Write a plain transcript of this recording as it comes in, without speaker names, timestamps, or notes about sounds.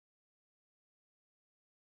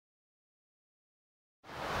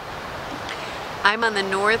I'm on the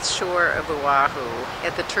north shore of Oahu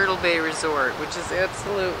at the Turtle Bay Resort, which is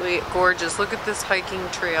absolutely gorgeous. Look at this hiking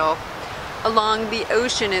trail along the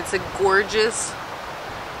ocean. It's a gorgeous,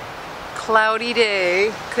 cloudy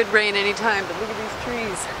day. Could rain anytime, but look at these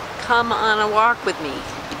trees. Come on a walk with me.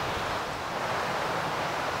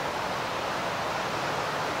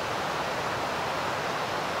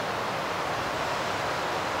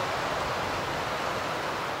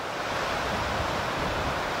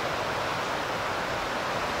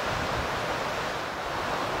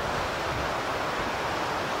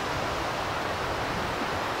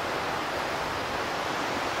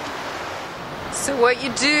 So what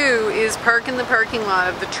you do is park in the parking lot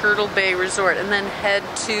of the Turtle Bay Resort and then head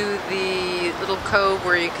to the little cove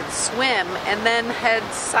where you can swim and then head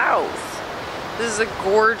south. This is a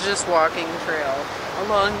gorgeous walking trail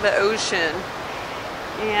along the ocean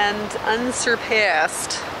and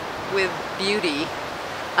unsurpassed with beauty.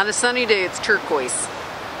 On a sunny day it's turquoise.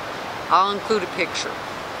 I'll include a picture.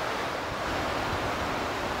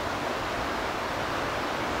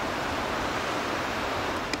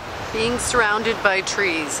 Being surrounded by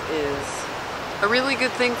trees is a really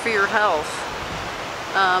good thing for your health.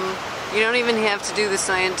 You don't even have to do the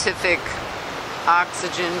scientific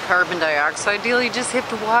oxygen, carbon dioxide deal. You just have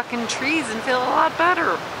to walk in trees and feel a lot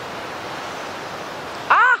better.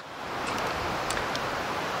 Ah!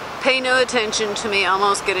 Pay no attention to me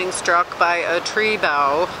almost getting struck by a tree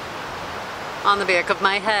bough on the back of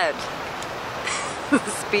my head.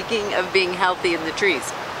 Speaking of being healthy in the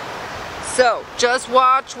trees. So, just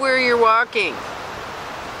watch where you're walking.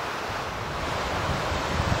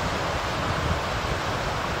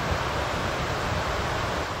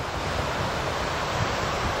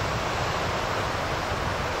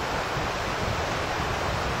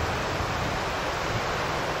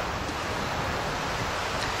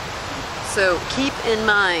 So, keep in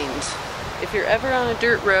mind, if you're ever on a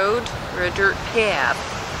dirt road or a dirt path,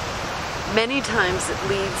 many times it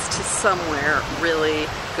leads to somewhere really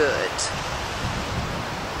good.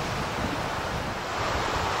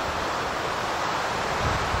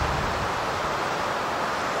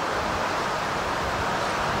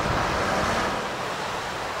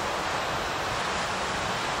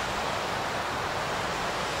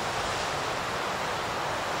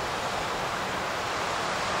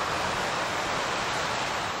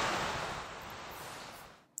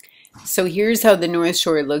 So here's how the North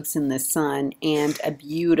Shore looks in the sun and a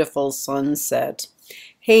beautiful sunset.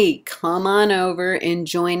 Hey, come on over and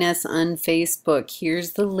join us on Facebook.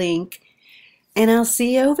 Here's the link, and I'll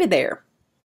see you over there.